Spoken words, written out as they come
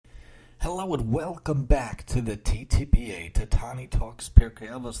Hello and welcome back to the TTPA, Tani Talks Pirkei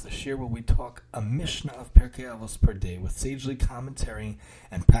Avos, the shir where we talk a Mishnah of Pirkei Avos per day with sagely commentary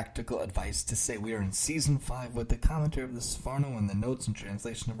and practical advice to say. We are in season 5 with the commentary of the Sforno and the notes and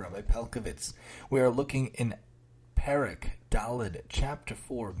translation of Rabbi Pelkovitz. We are looking in Perek Daled, chapter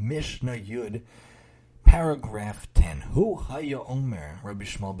 4, Mishnah Yud, paragraph 10. Hu haya omer, Rabbi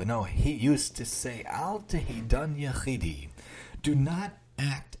Shmuel Beno, he used to say, Al tehidan yachidi, do not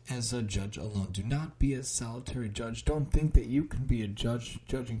act as a judge alone. Do not be a solitary judge. Don't think that you can be a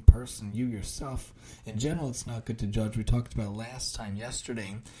judging person, you yourself. In general, it's not good to judge. We talked about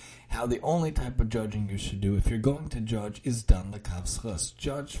yesterday, how the only type of judging you should do, if you're going to judge, is done l'kav zchus.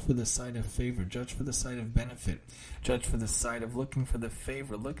 Judge for the side of favor. Judge for the side of benefit. Judge for the side of looking for the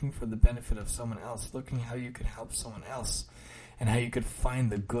favor, looking for the benefit of someone else, looking how you could help someone else, and how you could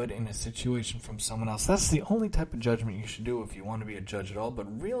find the good in a situation from someone else. That's the only type of judgment you should do if you want to be a judge at all.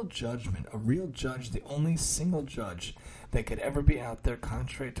 But real judgment, a real judge, the only single judge that could ever be out there,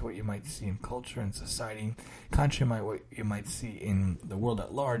 contrary to what you might see in culture and society, contrary to what you might see in the world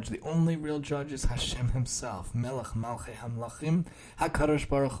at large, the only real judge is Hashem himself. Melech Malchei Hamlachim, HaKadosh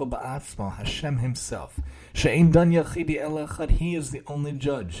Baruch Hu Ba'atzmo, Hashem himself. She'ein dan yachidi el echad, he is the only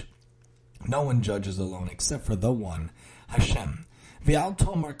judge. No one judges alone except for the one, Hashem. V'al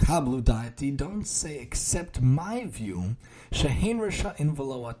tomar kablu da'ati, don't say accept my view. Shehein resha'in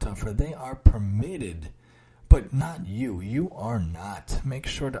v'lo ata, for they are permitted, but not you. You are not. Make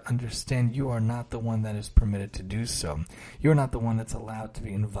sure to understand you are not the one that is permitted to do so. You're not the one that's allowed to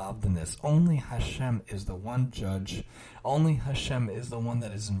be involved in this. Only Hashem is the one judge. Only Hashem is the one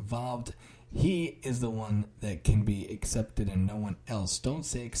that is involved. He is the one that can be accepted and no one else. Don't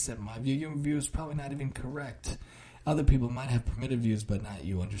say accept my view. Your view is probably not even correct. Other people might have permitted views, but not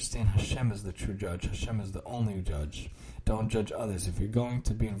you. Understand, Hashem is the true judge. Hashem is the only judge. Don't judge others. If you're going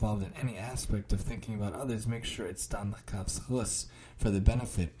to be involved in any aspect of thinking about others, make sure it's done l'kav zchus, for the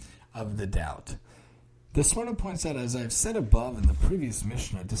benefit of the doubt. The Sforno points out, as I've said above in the previous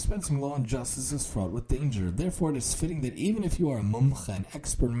Mishnah, dispensing law and justice is fraught with danger. Therefore, it is fitting that even if you are a mumcha, an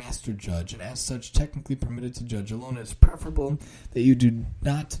expert master judge, and as such technically permitted to judge alone, it is preferable that you do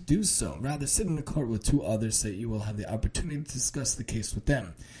not do so. Rather, sit in a court with two others so that you will have the opportunity to discuss the case with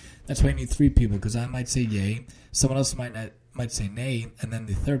them. That's why you need 3 people, because I might say yay, someone else might say nay, and then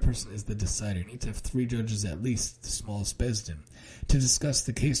the third person is the decider. You need to have 3 judges at least, the smallest beis din, to discuss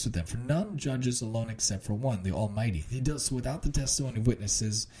the case with them. For none judges alone except for one, the Almighty. He does so without the testimony of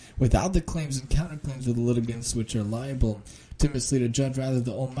witnesses, without the claims and counterclaims of the litigants which are liable to mislead a judge. Rather,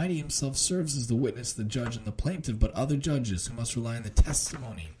 the Almighty himself serves as the witness, the judge, and the plaintiff, but other judges who must rely on the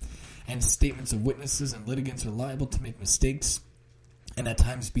testimony and statements of witnesses and litigants are liable to make mistakes and at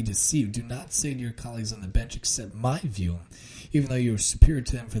times be deceived. Do not say to your colleagues on the bench, accept my view, even though you are superior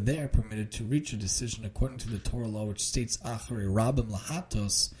to them, for they are permitted to reach a decision according to the Torah law, which states, Acharei Rabim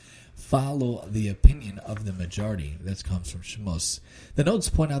Lahatos, follow the opinion of the majority. That comes from Shemos. The notes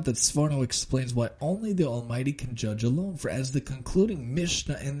point out that Sforno explains why only the Almighty can judge alone, for as the concluding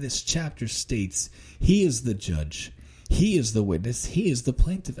Mishnah in this chapter states, he is the judge, he is the witness, he is the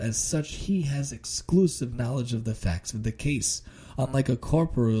plaintiff. As such, he has exclusive knowledge of the facts of the case, unlike a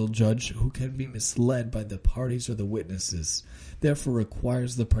corporeal judge who can be misled by the parties or the witnesses. Therefore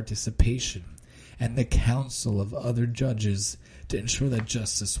requires the participation and the counsel of other judges to ensure that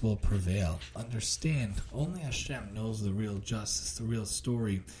justice will prevail. Understand, only Hashem knows the real justice, the real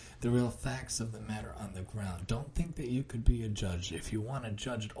story, the real facts of the matter on the ground. Don't think that you could be a judge. If you want to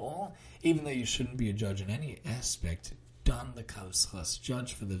judge at all, even though you shouldn't be a judge in any aspect, done l'kav zchus.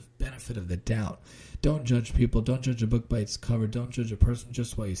 Judge for the benefit of the doubt. Don't judge people. Don't judge a book by its cover. Don't judge a person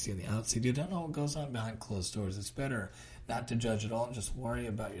just what you see on the outside. You don't know what goes on behind closed doors. It's better not to judge at all and just worry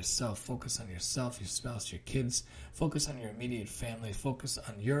about yourself. Focus on yourself, your spouse, your kids. Focus on your immediate family. Focus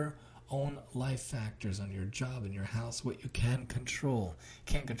on your own life factors, on your job and your house, what you can control.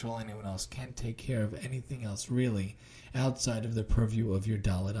 Can't control anyone else. Can't take care of anything else really outside of the purview of your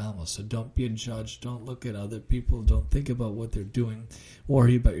Dalet Amos. So don't be a judge. Don't look at other people. Don't think about what they're doing.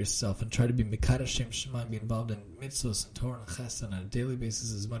 Worry about yourself and try to be Mekadosh Shem Shemaim, be involved in mitzvos and Torah and chesed on a daily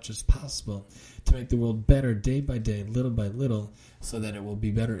basis as much as possible to make the world better day by day, little by little, so that it will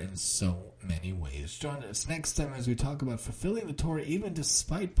be better in so many ways. Join us next time as we talk about fulfilling the Torah even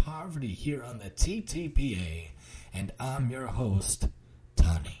despite poverty here on the TTPA. And I'm your host,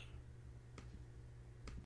 Tani.